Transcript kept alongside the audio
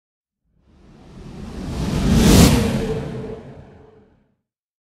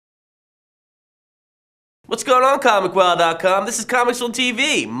What's going on, ComicWow.com? This is Comics on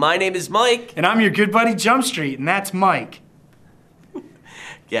TV. My name is Mike. And I'm your good buddy Jump Street, and that's Mike.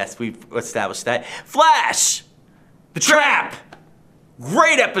 Yes, we've established that. Flash! The Trap!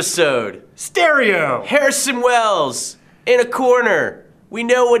 Great episode! Stereo! Harrison Wells in a corner. We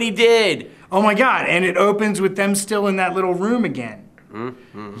know what he did. Oh my God, and it opens with them still in that little room again.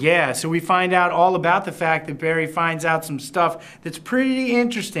 Mm-hmm. Yeah, so we find out all about the fact that Barry finds out some stuff that's pretty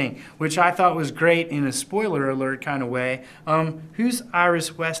interesting, which I thought was great in a spoiler alert kind of way. Who's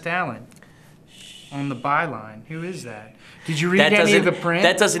Iris West Allen on the byline? Who is that? Did you read any of the print?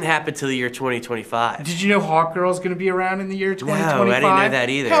 That doesn't happen till the year 2025. Did you know Hawkgirl's going to be around in the year 2025? No, I didn't know that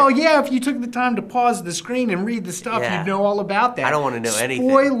either. Hell yeah, if you took the time to pause the screen and read the stuff, you'd know all about that. I don't want to know anything.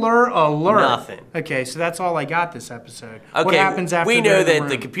 Spoiler alert. Nothing. Okay, so that's all I got this episode. Okay, what happens after we know that room?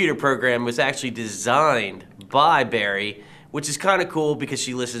 the computer program was actually designed by Barry, which is kind of cool because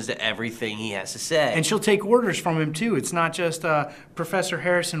she listens to everything he has to say. And she'll take orders from him too. It's not just Professor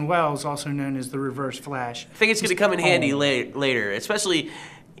Harrison Wells, also known as the Reverse Flash. I think it's going to come in handy later, especially,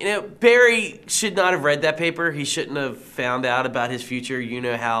 you know, Barry should not have read that paper. He shouldn't have found out about his future. You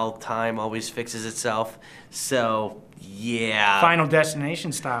know how time always fixes itself. So, yeah. Final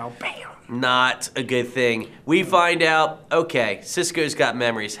Destination style. Bam! Not a good thing. We find out, okay, Cisco's got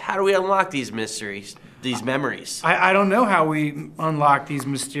memories. How do we unlock these mysteries? These memories. I don't know how we unlock these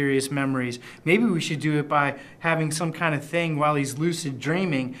mysterious memories. Maybe we should do it by having some kind of thing while he's lucid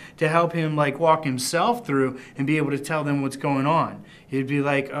dreaming to help him like walk himself through and be able to tell them what's going on. It'd be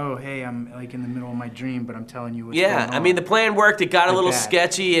like, oh, hey, I'm like in the middle of my dream, but I'm telling you what's going on. Yeah, I mean, the plan worked. It got a little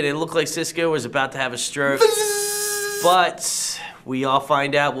sketchy, and it looked like Cisco was about to have a stroke. But we all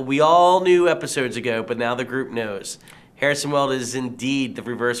find out what we all knew episodes ago, but now the group knows. Harrison Wells is indeed the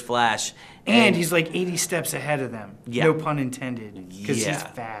Reverse Flash. And he's like 80 steps ahead of them. Yeah. No pun intended. Because he's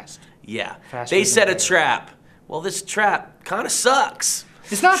fast. Yeah. Faster They set a Barry. trap. Well, this trap kind of sucks.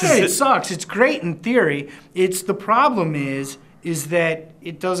 It's not that it sucks. It's great in theory. It's the problem is that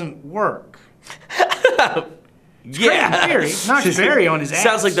it doesn't work. It's great in theory. Knocks Barry on his ass.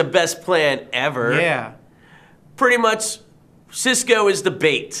 Sounds like the best plan ever. Yeah. Pretty much, Cisco is the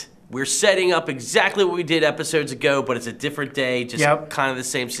bait. We're setting up exactly what we did episodes ago, but it's a different day, just kind of the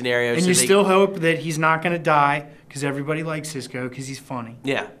same scenario. And so you still hope that he's not going to die, because everybody likes Cisco, because he's funny.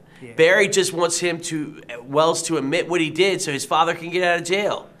 Yeah. Barry just wants Wells to admit what he did so his father can get out of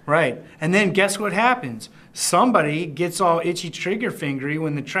jail. Right. And then guess what happens? Somebody gets all itchy trigger fingery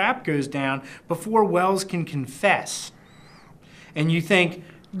when the trap goes down before Wells can confess. And you think,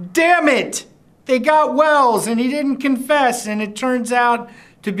 damn it! They got Wells and he didn't confess, and it turns out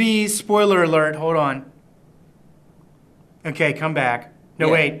to be, spoiler alert, hold on. Okay, come back. No,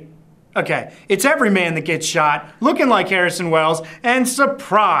 wait. Okay, it's every man that gets shot, looking like Harrison Wells, and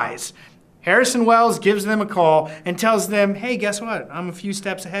surprise! Harrison Wells gives them a call and tells them, hey, guess what? I'm a few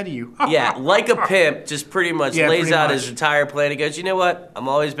steps ahead of you. Yeah, like a pimp, just pretty much lays out his entire plan. He goes, you know what? I'm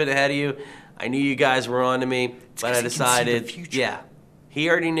always been ahead of you. I knew you guys were on to me, but I decided, he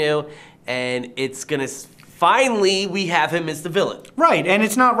already knew, and it's gonna, finally, we have him as the villain. Right, and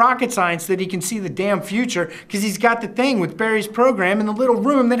it's not rocket science that he can see the damn future, because he's got the thing with Barry's program in the little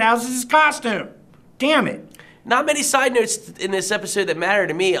room that houses his costume. Damn it. Not many side notes in this episode that matter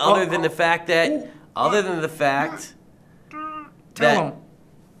to me, other than the fact that, Tell him.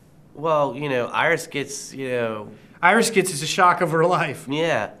 Well, you know, Iris gets, Iris gets is a shock of her life.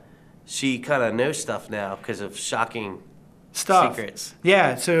 Yeah. She kind of knows stuff now because of shocking secrets.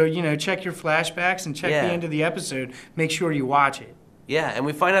 Yeah, so, check your flashbacks and check the end of the episode. Make sure you watch it. Yeah, and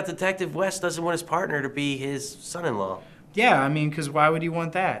we find out Detective West doesn't want his partner to be his son-in-law. Yeah, I mean, because why would he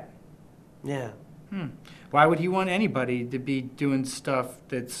want that? Yeah. Why would he want anybody to be doing stuff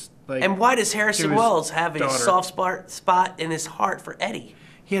that's like... And why does Harrison Wells have a soft spot in his heart for Eddie?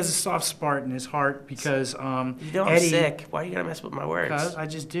 He has a soft spot in his heart because You know Eddie... I'm sick. Why are you going to mess with my words? Because I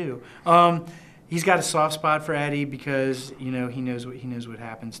just do. He's got a soft spot for Eddie because, he knows what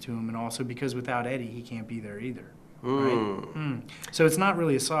happens to him, and also because without Eddie, he can't be there either. Right? So it's not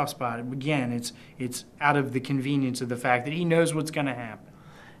really a soft spot. Again, it's out of the convenience of the fact that he knows what's going to happen.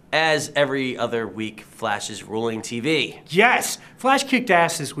 As every other week, Flash is ruling TV. Yes! Flash kicked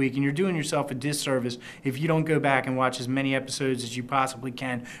ass this week, and you're doing yourself a disservice if you don't go back and watch as many episodes as you possibly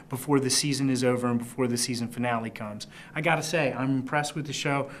can before the season is over and before the season finale comes. I gotta say, I'm impressed with the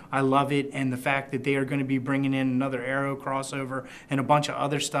show. I love it, and the fact that they are going to be bringing in another Arrow crossover and a bunch of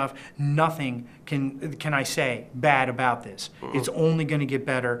other stuff, nothing can I say bad about this. It's only going to get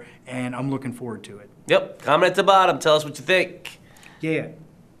better, and I'm looking forward to it. Yep. Comment at the bottom. Tell us what you think. Yeah.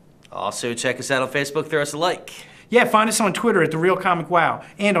 Also, check us out on Facebook. Throw us a like. Yeah, find us on Twitter at The Real Comic Wow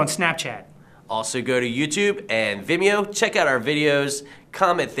and on Snapchat. Also go to YouTube and Vimeo. Check out our videos.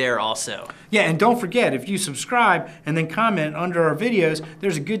 Comment there also. Yeah, and don't forget, if you subscribe and then comment under our videos,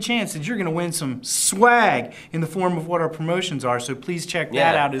 there's a good chance that you're going to win some swag in the form of what our promotions are. So please check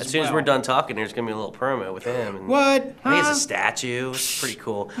that out as well. As soon as we're done talking, there's going to be a little promo with him. And what? I think it's a statue. It's pretty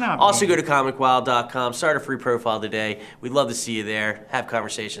cool. Also go to ComicWow.com. Start a free profile today. We'd love to see you there. Have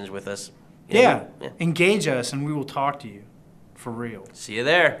conversations with us. Yeah. Engage us and we will talk to you. For real. See you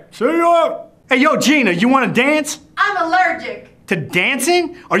there. See ya! Hey, yo, Gina, you want to dance? I'm allergic. To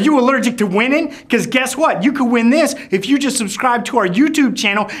dancing? Are you allergic to winning? Because guess what? You could win this if you just subscribe to our YouTube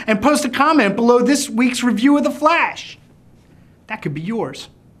channel and post a comment below this week's review of The Flash. That could be yours.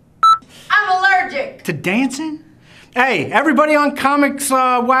 I'm allergic. To dancing? Hey, everybody on Comics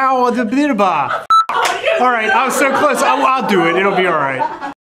Wow the Bidaba. All right, I was so close. I'll do it. It'll be all right.